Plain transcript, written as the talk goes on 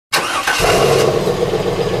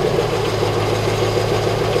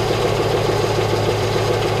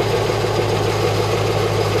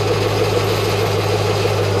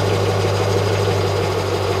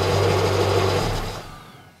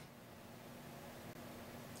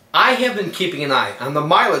I have been keeping an eye on the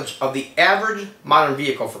mileage of the average modern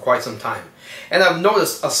vehicle for quite some time, and I've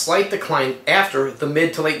noticed a slight decline after the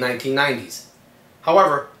mid to late 1990s.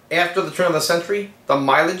 However, after the turn of the century, the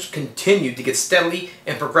mileage continued to get steadily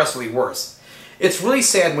and progressively worse. It's really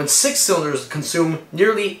sad when 6 cylinders consume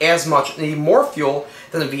nearly as much and even more fuel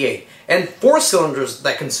than a V8, and 4 cylinders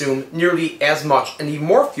that consume nearly as much and even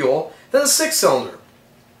more fuel than a 6 cylinder.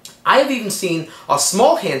 I have even seen a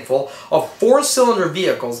small handful of 4-cylinder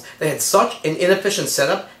vehicles that had such an inefficient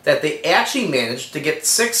setup that they actually managed to get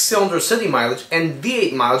 6-cylinder city mileage and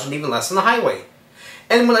V8 mileage and even less on the highway.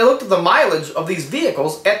 And when I looked at the mileage of these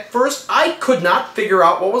vehicles, at first I could not figure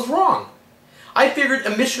out what was wrong. I figured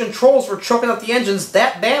emission controls were choking out the engines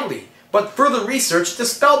that badly, but further research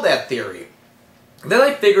dispelled that theory. Then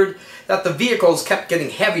I figured that the vehicles kept getting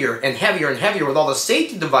heavier and heavier and heavier with all the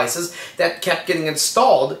safety devices that kept getting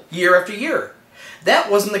installed year after year.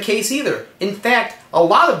 That wasn't the case either. In fact, a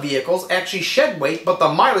lot of vehicles actually shed weight, but the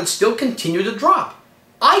mileage still continued to drop.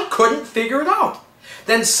 I couldn't figure it out.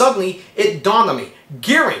 Then suddenly it dawned on me.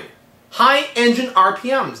 Gearing. High engine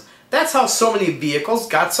RPMs. That's how so many vehicles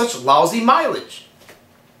got such lousy mileage.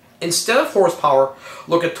 Instead of horsepower,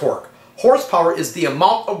 look at torque. Horsepower is the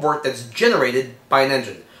amount of work that's generated by an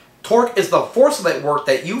engine. Torque is the force of that work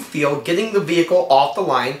that you feel getting the vehicle off the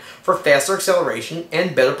line for faster acceleration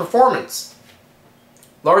and better performance.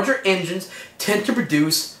 Larger engines tend to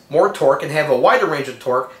produce more torque and have a wider range of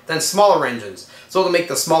torque than smaller engines. So to make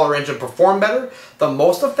the smaller engine perform better, the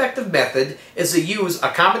most effective method is to use a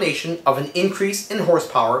combination of an increase in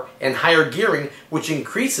horsepower and higher gearing, which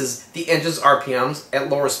increases the engine's RPMs at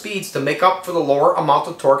lower speeds to make up for the lower amount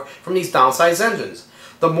of torque from these downsized engines.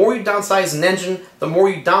 The more you downsize an engine, the more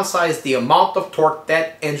you downsize the amount of torque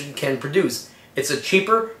that engine can produce. It's a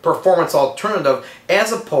cheaper performance alternative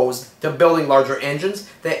as opposed to building larger engines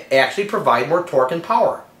that actually provide more torque and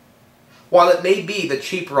power. While it may be the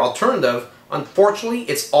cheaper alternative, unfortunately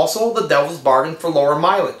it's also the devil's bargain for lower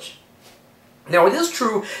mileage. Now it is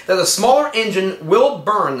true that a smaller engine will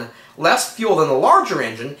burn less fuel than a larger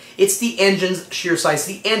engine. It's the engine's sheer size.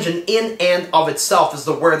 The engine in and of itself is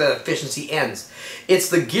where that efficiency ends. It's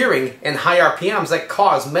the gearing and high RPMs that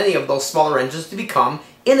cause many of those smaller engines to become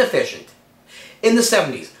inefficient. In the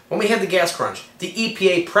 70s, when we had the gas crunch, the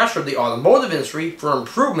EPA pressured the automotive industry for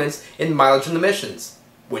improvements in mileage and emissions,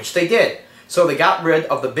 which they did. So they got rid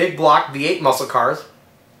of the big block V8 muscle cars.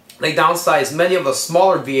 They downsized many of the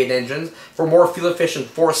smaller V8 engines for more fuel-efficient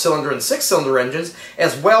 4-cylinder and 6-cylinder engines,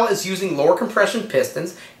 as well as using lower compression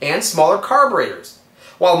pistons and smaller carburetors.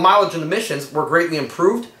 While mileage and emissions were greatly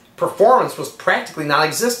improved, performance was practically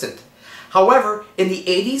non-existent. However, in the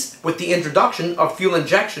 80s, with the introduction of fuel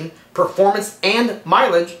injection, performance and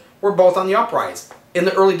mileage were both on the uprise. In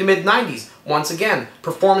the early to mid-90s, once again,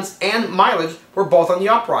 performance and mileage were both on the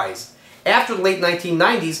uprise. After the late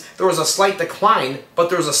 1990s, there was a slight decline, but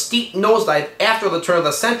there was a steep nosedive after the turn of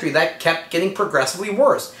the century that kept getting progressively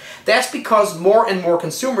worse. That's because more and more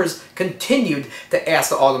consumers continued to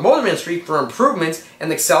ask the automotive industry for improvements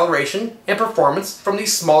in acceleration and performance from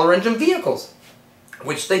these smaller engine vehicles,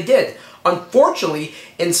 which they did. Unfortunately,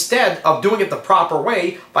 instead of doing it the proper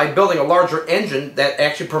way by building a larger engine that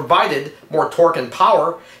actually provided more torque and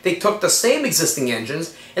power, they took the same existing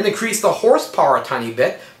engines and increased the horsepower a tiny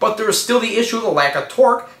bit, but there was still the issue of the lack of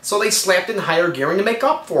torque, so they slapped in higher gearing to make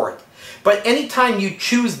up for it. But anytime you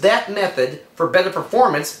choose that method for better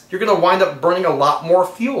performance, you're going to wind up burning a lot more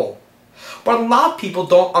fuel. But a lot of people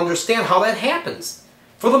don't understand how that happens.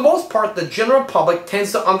 For the most part, the general public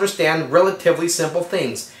tends to understand relatively simple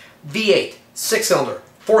things. V8, 6-cylinder,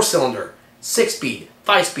 4-cylinder, 6-speed,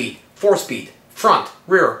 5-speed, 4-speed, front,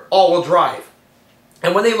 rear, all-wheel drive.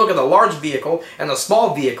 And when they look at a large vehicle and a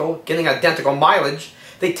small vehicle getting identical mileage,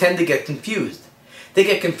 they tend to get confused. They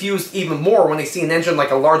get confused even more when they see an engine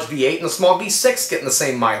like a large V8 and a small V6 getting the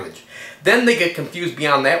same mileage. Then they get confused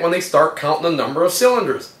beyond that when they start counting the number of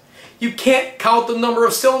cylinders. You can't count the number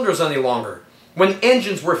of cylinders any longer. When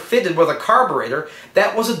engines were fitted with a carburetor,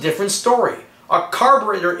 that was a different story. A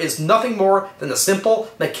carburetor is nothing more than a simple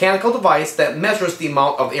mechanical device that measures the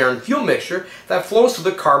amount of air and fuel mixture that flows through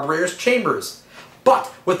the carburetor's chambers.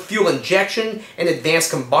 But with fuel injection and advanced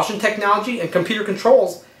combustion technology and computer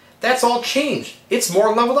controls, that's all changed. It's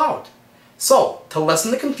more leveled out. So, to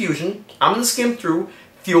lessen the confusion, I'm going to skim through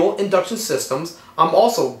fuel induction systems. I'm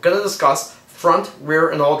also going to discuss front, rear,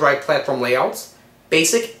 and all drive platform layouts,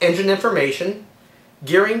 basic engine information,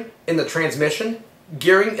 gearing in the transmission,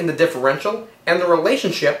 gearing in the differential, and the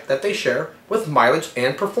relationship that they share with mileage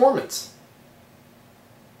and performance.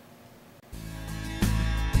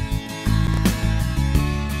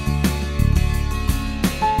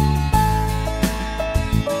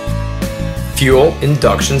 Fuel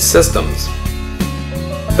induction systems.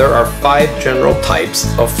 There are 5 general types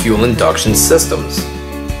of fuel induction systems.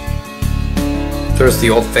 There's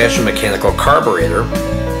the old-fashioned mechanical carburetor,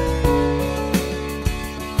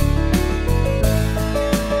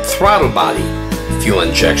 throttle body fuel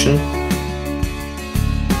injection,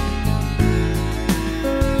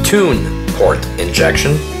 tune port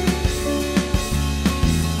injection,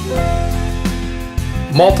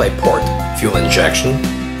 multi-port fuel injection,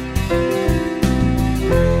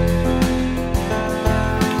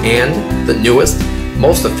 and the newest,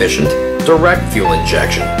 most efficient, direct fuel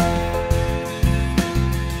injection.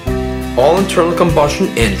 All internal combustion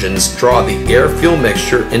engines draw the air-fuel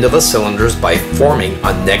mixture into the cylinders by forming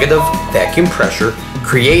a negative vacuum pressure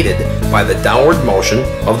created by the downward motion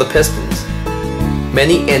of the pistons.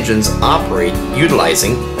 Many engines operate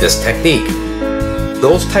utilizing this technique.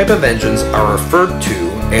 Those type of engines are referred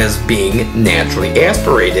to as being naturally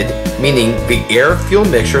aspirated, meaning the air-fuel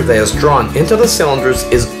mixture that is drawn into the cylinders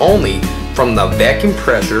is only from the vacuum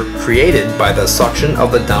pressure created by the suction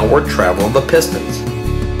of the downward travel of the pistons.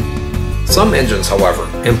 Some engines, however,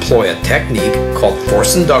 employ a technique called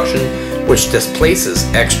forced induction, which displaces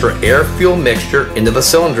extra air-fuel mixture into the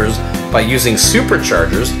cylinders by using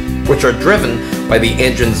superchargers, which are driven by the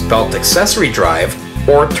engine's belt accessory drive,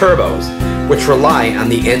 or turbos, which rely on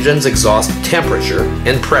the engine's exhaust temperature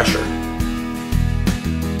and pressure.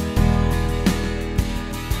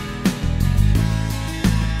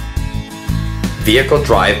 Vehicle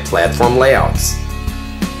drive platform layouts.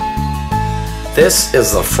 This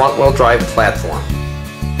is the front-wheel drive platform.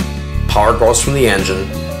 Power goes from the engine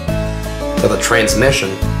to the transmission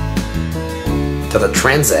to the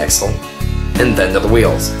transaxle and then to the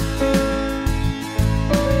wheels.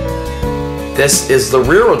 This is the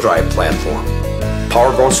rear-wheel drive platform.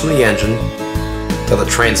 Power goes from the engine to the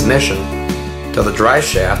transmission to the drive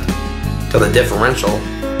shaft to the differential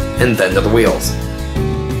and then to the wheels.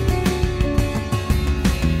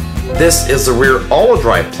 This is the rear all-wheel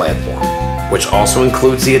drive platform, which also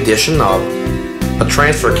includes the addition of a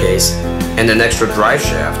transfer case and an extra drive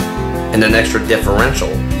shaft and an extra differential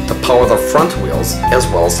to power the front wheels as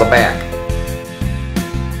well as the back.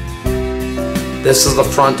 This is the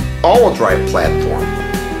front all-wheel drive platform,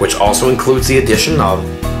 which also includes the addition of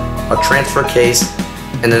a transfer case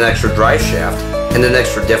and an extra drive shaft and an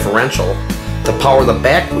extra differential to power the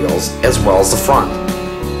back wheels as well as the front.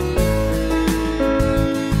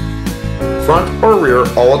 Front or rear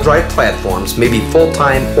all-wheel drive platforms may be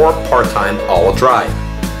full-time or part-time all-wheel drive.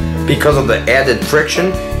 Because of the added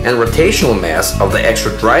friction and rotational mass of the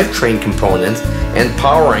extra drivetrain component and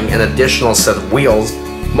powering an additional set of wheels,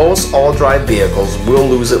 most all-wheel drive vehicles will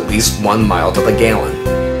lose at least 1 mile to the gallon.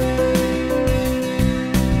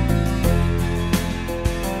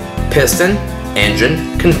 Piston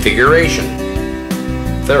engine configuration.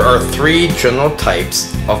 There are 3 general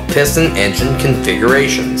types of piston engine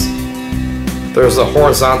configurations. There's the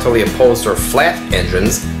horizontally opposed or flat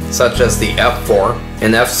engines, such as the F4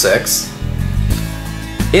 and F6.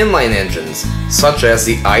 Inline engines, such as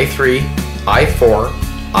the i3, i4,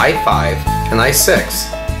 i5, and i6.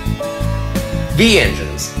 V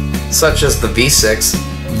engines, such as the V6,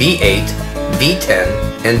 V8, V10,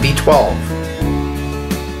 and V12.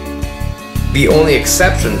 The only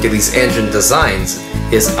exception to these engine designs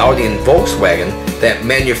is Audi and Volkswagen that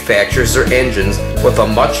manufactures their engines with a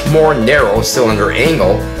much more narrow cylinder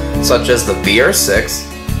angle, such as the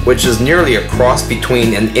VR6, which is nearly a cross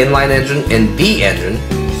between an inline engine and V engine,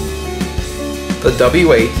 the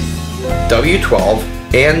W8, W12,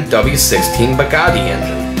 and W16 Bugatti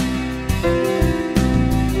engine.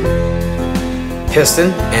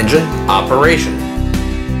 Piston engine operation.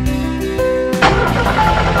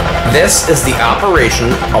 This is the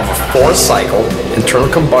operation of a 4-cycle internal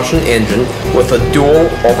combustion engine with a dual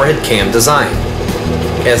overhead cam design.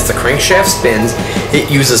 As the crankshaft spins, it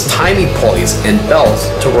uses timing pulleys and belts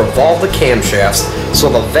to revolve the camshafts so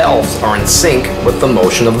the valves are in sync with the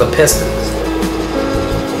motion of the pistons.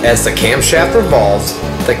 As the camshaft revolves,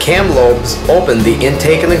 the cam lobes open the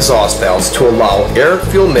intake and exhaust valves to allow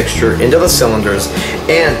air-fuel mixture into the cylinders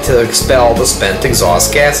and to expel the spent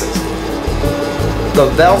exhaust gases. The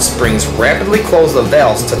valve springs rapidly close the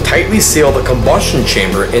valves to tightly seal the combustion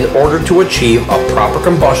chamber in order to achieve a proper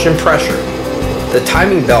combustion pressure. The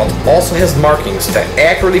timing belt also has markings to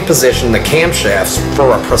accurately position the camshafts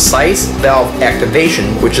for a precise valve activation,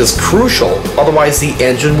 which is crucial, otherwise the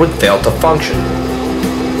engine would fail to function.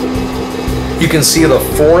 You can see the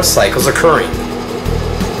 4 cycles occurring: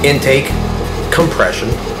 intake, compression,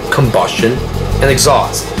 combustion, and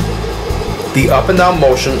exhaust. The up and down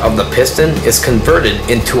motion of the piston is converted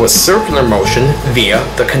into a circular motion via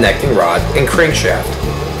the connecting rod and crankshaft.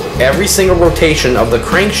 Every single rotation of the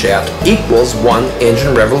crankshaft equals 1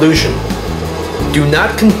 engine revolution. Do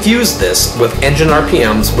not confuse this with engine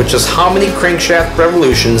RPMs, which is how many crankshaft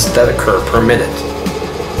revolutions that occur per minute.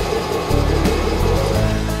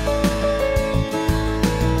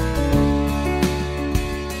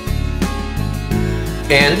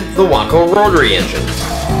 And the Wankel rotary engine.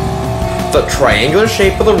 The triangular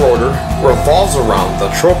shape of the rotor revolves around the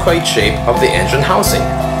trochoid shape of the engine housing.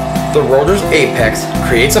 The rotor's apex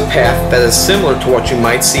creates a path that is similar to what you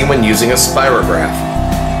might see when using a spirograph.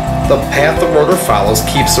 The path the rotor follows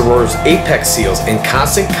keeps the rotor's apex seals in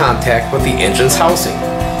constant contact with the engine's housing.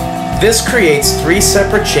 This creates 3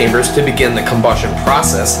 separate chambers to begin the combustion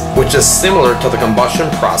process, which is similar to the combustion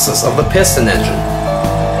process of the piston engine.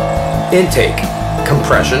 Intake,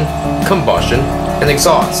 compression, combustion, and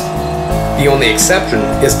exhaust. The only exception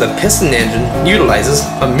is the piston engine utilizes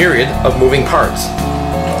a myriad of moving parts.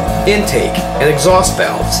 Intake and exhaust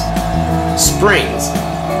valves, springs,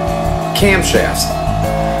 camshafts,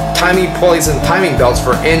 timing pulleys and timing belts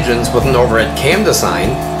for engines with an overhead cam design,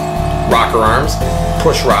 rocker arms,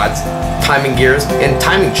 push rods, timing gears, and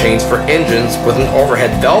timing chains for engines with an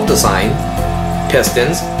overhead valve design,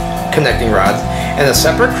 pistons, connecting rods, and a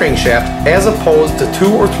separate crankshaft as opposed to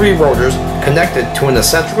 2 or 3 rotors connected to an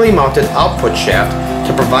eccentrically mounted output shaft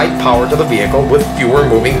to provide power to the vehicle with fewer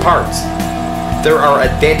moving parts. There are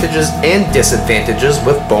advantages and disadvantages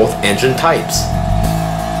with both engine types.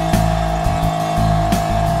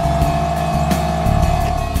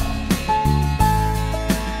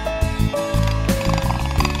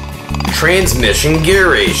 Transmission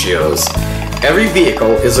gear ratios. Every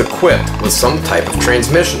vehicle is equipped with some type of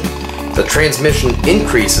transmission. The transmission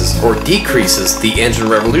increases or decreases the engine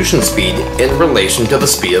revolution speed in relation to the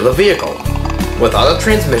speed of the vehicle. Without a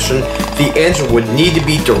transmission, the engine would need to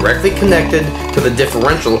be directly connected to the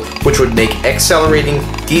differential, which would make accelerating,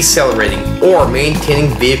 decelerating, or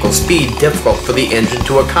maintaining vehicle speed difficult for the engine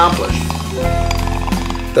to accomplish.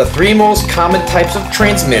 The 3 most common types of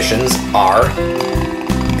transmissions are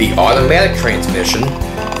the automatic transmission,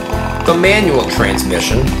 the manual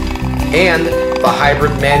transmission, and the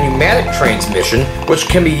hybrid manumatic transmission, which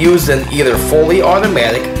can be used in either fully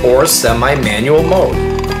automatic or semi-manual mode.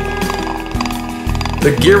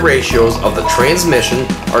 The gear ratios of the transmission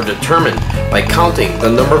are determined by counting the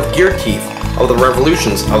number of gear teeth of the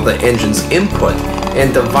revolutions of the engine's input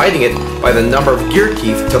and dividing it by the number of gear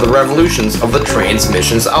teeth to the revolutions of the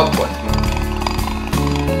transmission's output.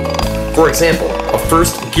 For example, a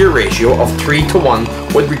first gear ratio of 3:1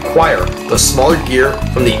 would require the smaller gear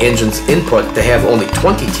from the engine's input to have only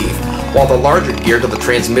 20 teeth, while the larger gear to the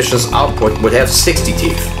transmission's output would have 60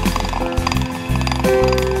 teeth.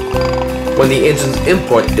 When the engine's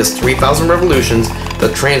input is 3,000 revolutions,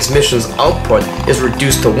 the transmission's output is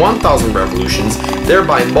reduced to 1,000 revolutions,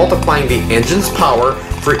 thereby multiplying the engine's power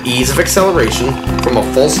for ease of acceleration from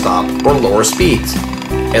a full stop or lower speeds.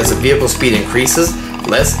 As the vehicle speed increases,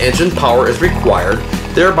 less engine power is required,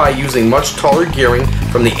 thereby using much taller gearing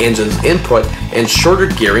from the engine's input and shorter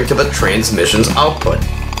gearing to the transmission's output.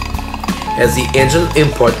 As the engine's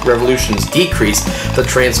input revolutions decrease, the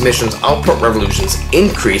transmission's output revolutions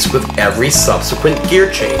increase with every subsequent gear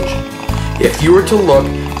change. If you were to look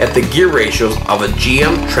at the gear ratios of a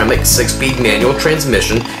GM Tremec 6-speed manual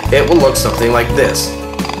transmission, it will look something like this.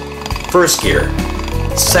 First gear,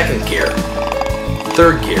 second gear,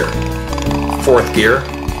 third gear, fourth gear,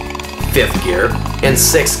 fifth gear, and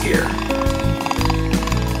sixth gear.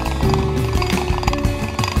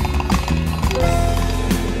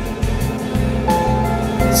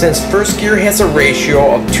 Since first gear has a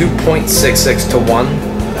ratio of 2.66 to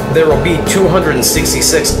 1, there will be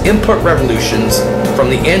 266 input revolutions from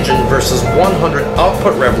the engine versus 100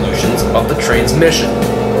 output revolutions of the transmission.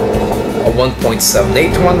 A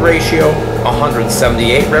 1.78 to 1 ratio,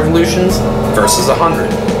 178 revolutions versus 100.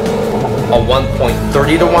 A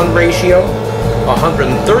 1.30 to 1 ratio,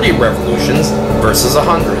 130 revolutions versus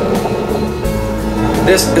 100.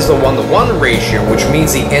 This is a 1-to-1 ratio, which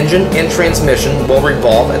means the engine and transmission will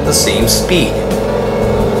revolve at the same speed.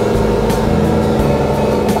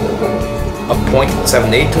 A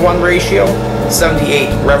 0.78 to 1 ratio, 78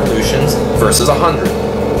 revolutions versus 100.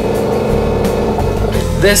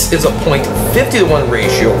 This is a 0.50 to 1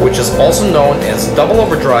 ratio, which is also known as double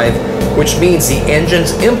overdrive, which means the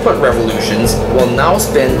engine's input revolutions will now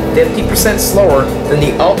spin 50% slower than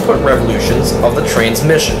the output revolutions of the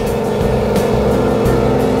transmission.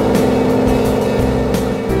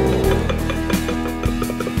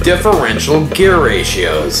 Differential gear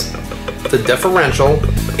ratios. The differential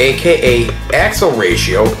aka axle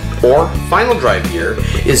ratio or final drive gear,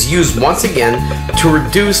 is used once again to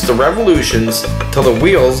reduce the revolutions to the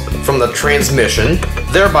wheels from the transmission,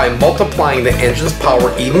 thereby multiplying the engine's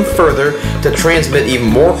power even further to transmit even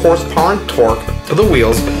more horsepower and torque to the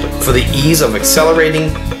wheels for the ease of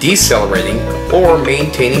accelerating, decelerating, or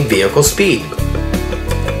maintaining vehicle speed.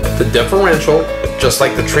 The differential, just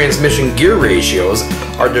like the transmission gear ratios,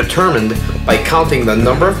 are determined by counting the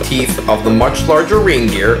number of teeth of the much larger ring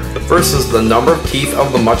gear versus the number of teeth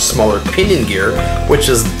of the much smaller pinion gear, which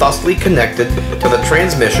is thusly connected to the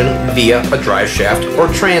transmission via a drive shaft or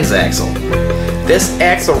transaxle. This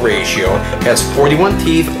axle ratio has 41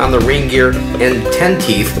 teeth on the ring gear and 10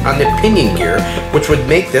 teeth on the pinion gear, which would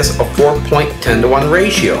make this a 4.10 to 1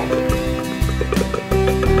 ratio.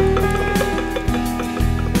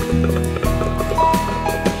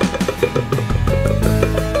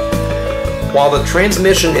 While the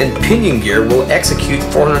transmission and pinion gear will execute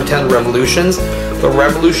 410 revolutions, the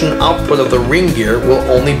revolution output of the ring gear will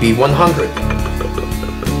only be 100.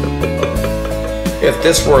 If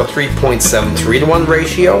this were a 3.73 to 1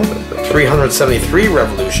 ratio, 373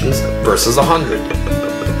 revolutions versus 100.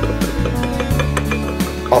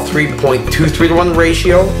 A 3.23 to 1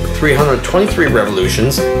 ratio, 323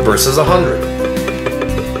 revolutions versus 100.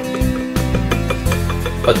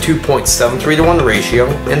 A 2.73 to 1 ratio,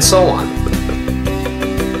 and so on.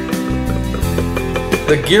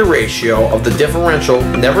 The gear ratio of the differential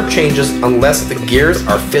never changes unless the gears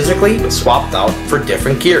are physically swapped out for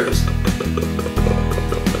different gears.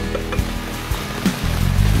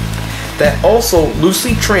 That also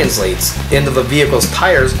loosely translates into the vehicle's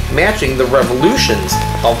tires matching the revolutions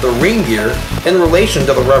of the ring gear in relation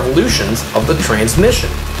to the revolutions of the transmission.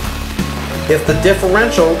 If the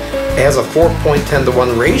differential has a 4.10 to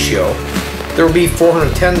 1 ratio, there will be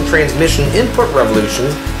 410 transmission input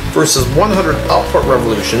revolutions versus 100 output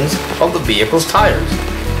revolutions of the vehicle's tires.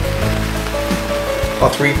 A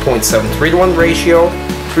 3.73 to 1 ratio,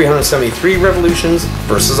 373 revolutions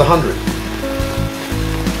versus 100.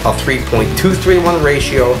 A 3.23 to 1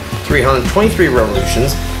 ratio, 323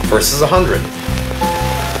 revolutions versus 100.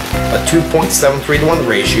 A 2.73 to 1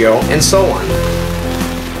 ratio, and so on.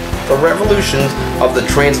 The revolutions of the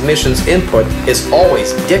transmission's input is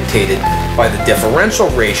always dictated by the differential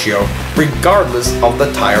ratio regardless of the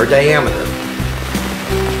tire diameter.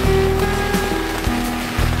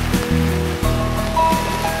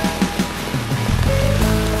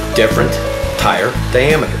 Different tire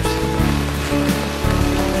diameters.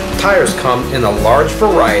 Tires come in a large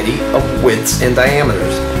variety of widths and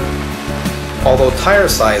diameters. Although tire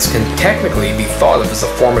size can technically be thought of as a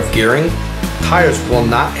form of gearing, tires will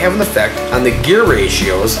not have an effect on the gear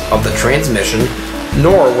ratios of the transmission,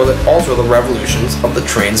 nor will it alter the revolutions of the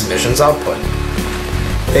transmission's output.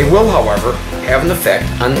 They will, however, have an effect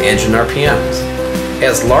on engine RPMs.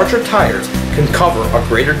 As larger tires can cover a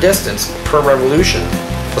greater distance per revolution,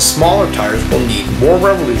 the smaller tires will need more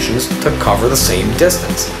revolutions to cover the same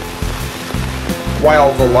distance.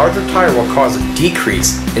 While the larger tire will cause a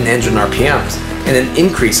decrease in engine RPMs and an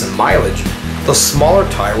increase in mileage, the smaller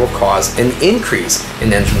tire will cause an increase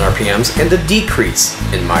in engine RPMs and a decrease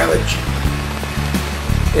in mileage.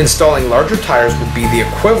 Installing larger tires would be the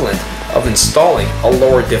equivalent of installing a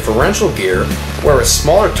lower differential gear, whereas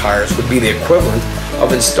smaller tires would be the equivalent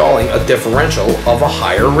of installing a differential of a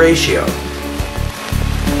higher ratio.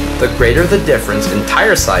 The greater the difference in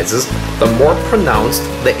tire sizes, the more pronounced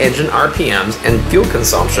the engine RPMs and fuel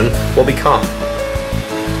consumption will become.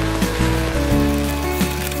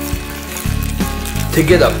 To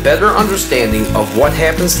get a better understanding of what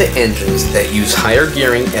happens to engines that use higher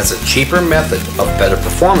gearing as a cheaper method of better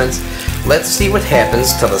performance, let's see what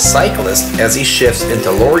happens to the cyclist as he shifts into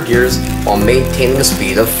lower gears while maintaining a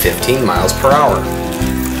speed of 15 miles per hour.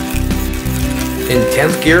 In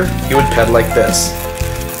 10th gear, he would pedal like this.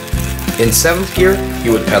 In 7th gear, he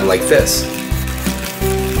would pedal like this.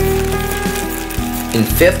 In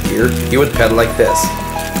 5th gear, he would pedal like this.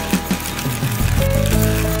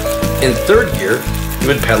 In 3rd gear, he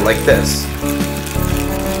would pedal like this.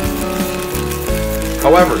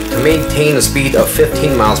 However, to maintain a speed of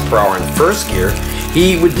 15 miles per hour in 1st gear,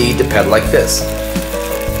 he would need to pedal like this.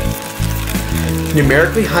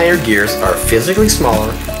 Numerically higher gears are physically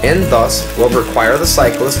smaller and thus will require the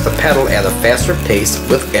cyclist to pedal at a faster pace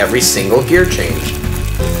with every single gear change.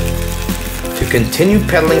 To continue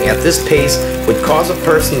pedaling at this pace would cause a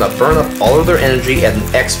person to burn up all of their energy at an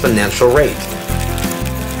exponential rate.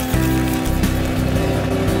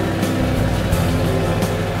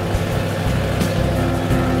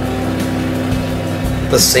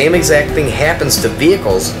 The same exact thing happens to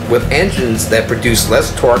vehicles with engines that produce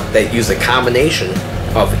less torque that use a combination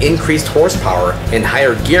of increased horsepower and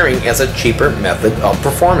higher gearing as a cheaper method of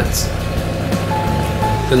performance.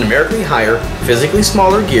 The numerically higher, physically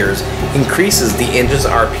smaller gears increases the engine's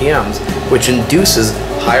RPMs, which induces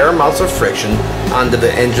higher amounts of friction onto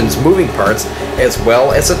the engine's moving parts as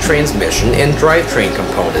well as the transmission and drivetrain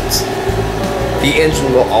components. The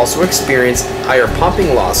engine will also experience higher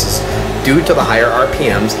pumping losses due to the higher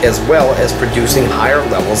RPMs as well as producing higher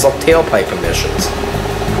levels of tailpipe emissions.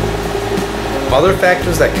 Other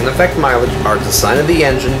factors that can affect mileage are design of the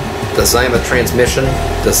engine, design of the transmission,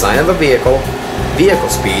 design of the vehicle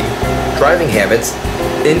speed, driving habits,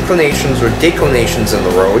 inclinations or declinations in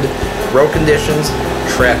the road, road conditions,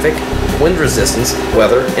 traffic, wind resistance,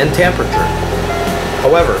 weather, and temperature.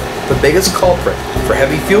 However, the biggest culprit for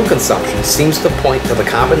heavy fuel consumption seems to point to the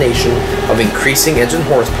combination of increasing engine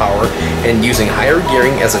horsepower and using higher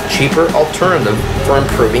gearing as a cheaper alternative for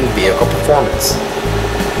improving vehicle performance.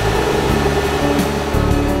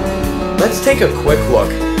 Let's take a quick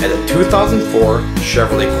look at a 2004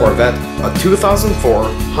 Chevrolet Corvette, a 2004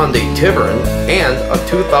 Hyundai Tiburon, and a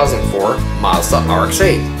 2004 Mazda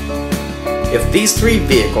RX-8. If these three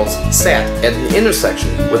vehicles sat at an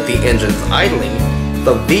intersection with the engines idling,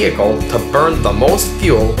 the vehicle to burn the most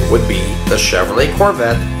fuel would be the Chevrolet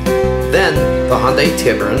Corvette, then the Hyundai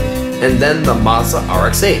Tiburon, and then the Mazda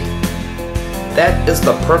RX-8. That is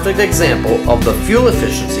the perfect example of the fuel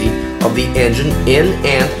efficiency of the engine in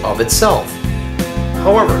and of itself.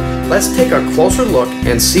 However, let's take a closer look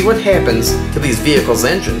and see what happens to these vehicles'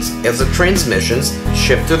 engines as the transmissions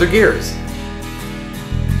shift to their gears.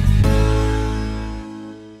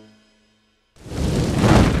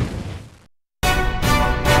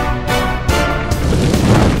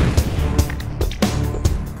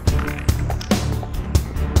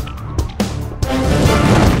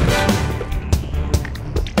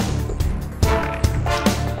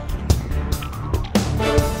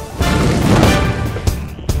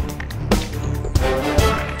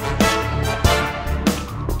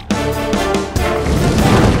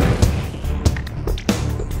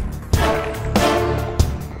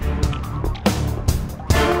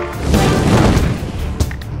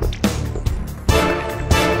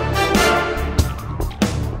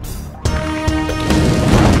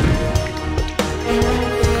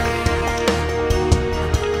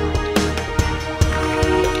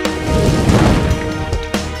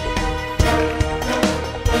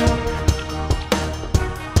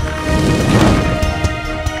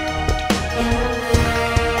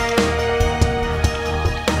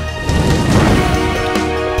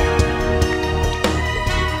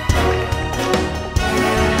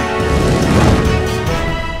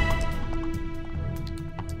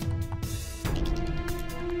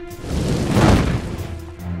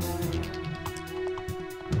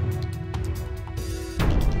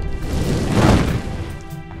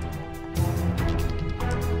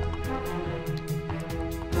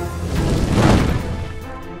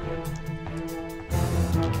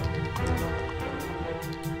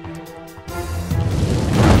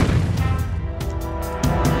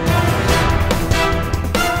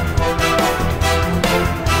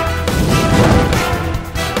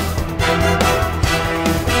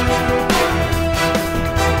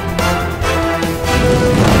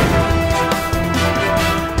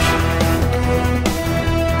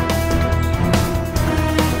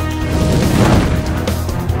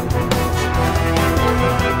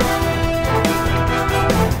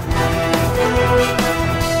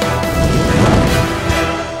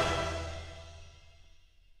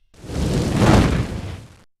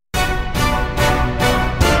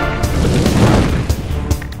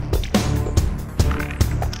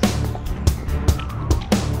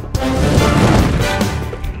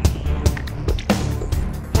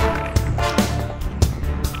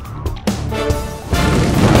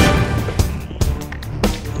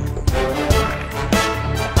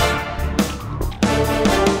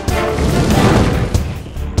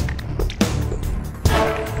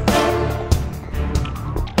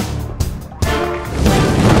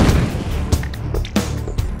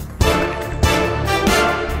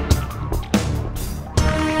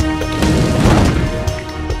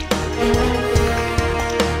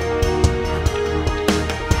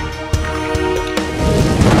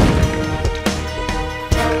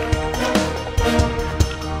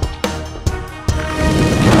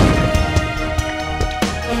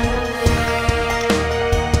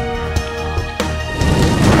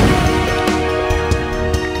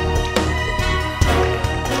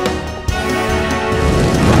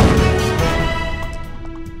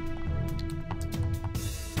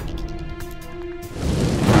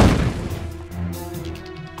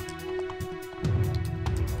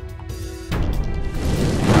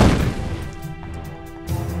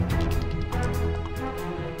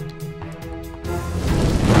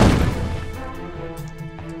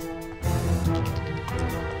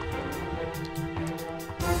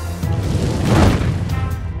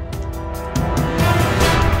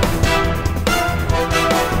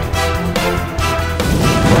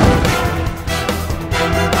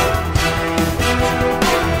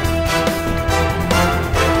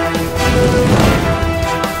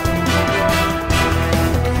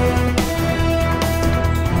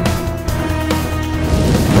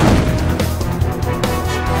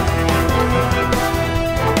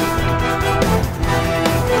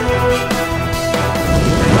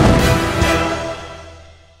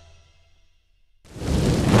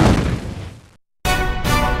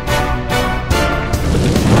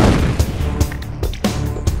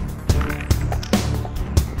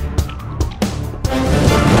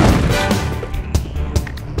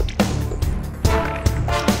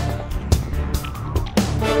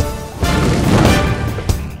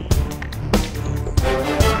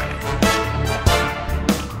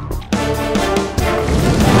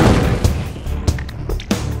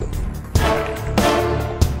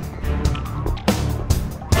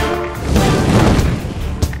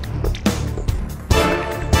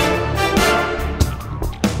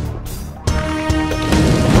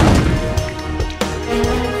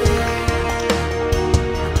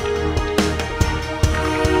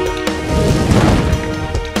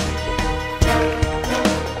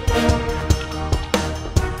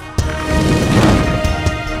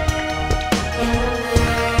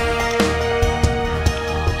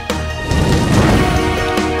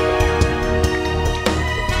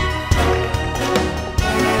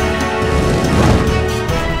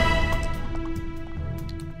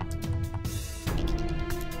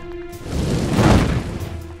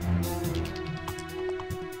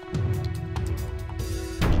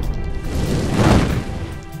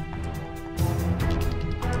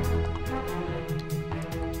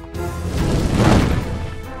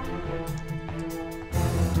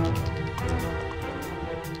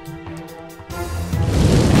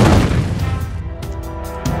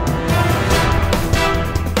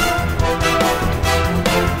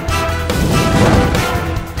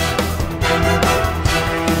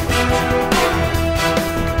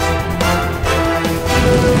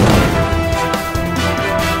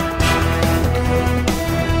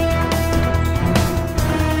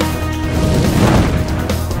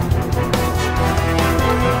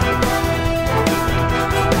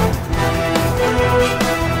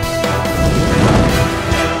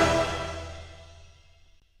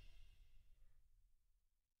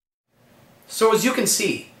 as you can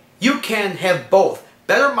see, you can have both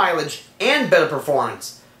better mileage and better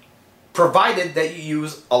performance, provided that you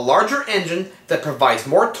use a larger engine that provides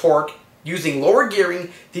more torque using lower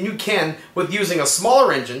gearing than you can with using a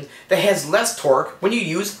smaller engine that has less torque when you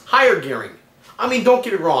use higher gearing. I mean, don't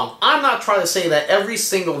get me wrong, I'm not trying to say that every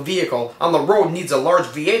single vehicle on the road needs a large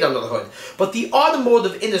V8 under the hood, but the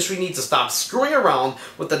automotive industry needs to stop screwing around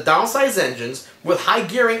with the downsized engines with high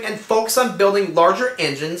gearing and focus on building larger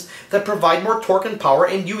engines that provide more torque and power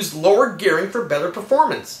and use lower gearing for better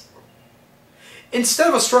performance. Instead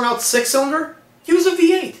of a strung out 6-cylinder, use a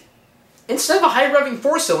V8. Instead of a high revving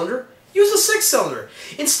 4-cylinder, use a 6-cylinder.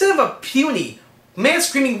 Instead of a puny,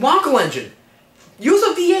 man-screaming Wonkel engine, use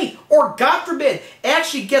a V8, or God forbid,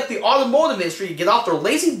 actually get the automotive industry to get off their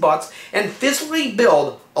lazy butts and physically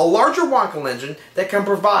build a larger Wonkel engine that can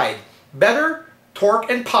provide better torque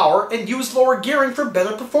and power and use lower gearing for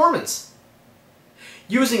better performance.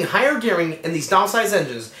 Using higher gearing in these downsized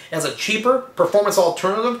engines as a cheaper performance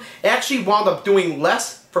alternative actually wound up doing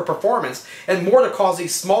less for performance and more to cause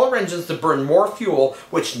these smaller engines to burn more fuel,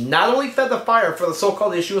 which not only fed the fire for the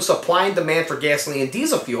so-called issue of supply and demand for gasoline and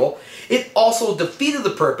diesel fuel, it also defeated the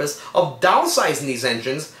purpose of downsizing these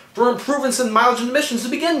engines for improvements in mileage and emissions to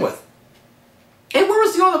begin with. And where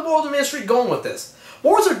was the automotive industry going with this?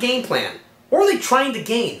 What was their game plan? What were they trying to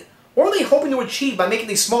gain? What were they hoping to achieve by making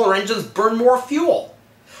these smaller engines burn more fuel?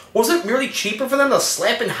 Was it merely cheaper for them to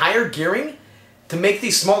slap in higher gearing to make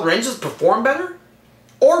these smaller engines perform better?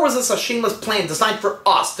 Or was this a shameless plan designed for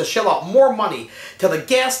us to shell out more money to the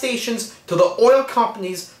gas stations, to the oil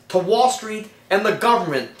companies, to Wall Street, and the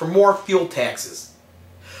government for more fuel taxes?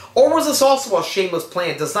 Or was this also a shameless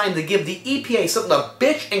plan designed to give the EPA something to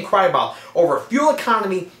bitch and cry about over fuel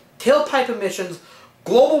economy, tailpipe emissions,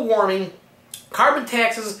 global warming, carbon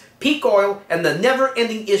taxes, peak oil, and the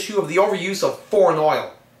never-ending issue of the overuse of foreign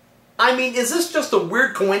oil? I mean, is this just a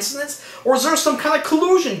weird coincidence, or is there some kind of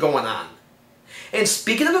collusion going on? And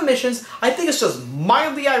speaking of emissions, I think it's just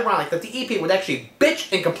mildly ironic that the EPA would actually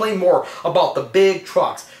bitch and complain more about the big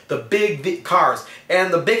trucks, the big cars,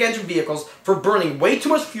 and the big engine vehicles for burning way too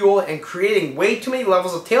much fuel and creating way too many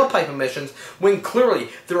levels of tailpipe emissions, when clearly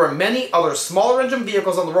there are many other smaller engine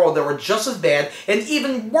vehicles on the road that were just as bad and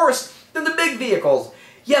even worse than the big vehicles.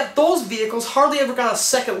 Yet those vehicles hardly ever got a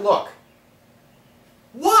second look.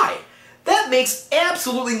 Why? That makes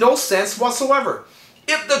absolutely no sense whatsoever.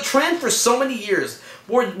 If the trend for so many years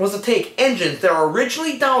was to take engines that are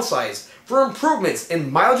originally downsized for improvements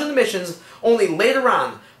in mileage and emissions, only later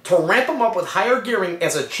on to ramp them up with higher gearing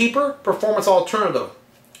as a cheaper performance alternative,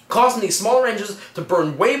 causing these smaller engines to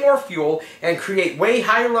burn way more fuel and create way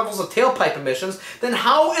higher levels of tailpipe emissions, then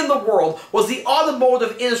how in the world was the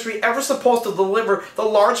automotive industry ever supposed to deliver the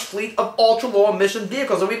large fleet of ultra-low emission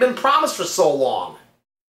vehicles that we've been promised for so long?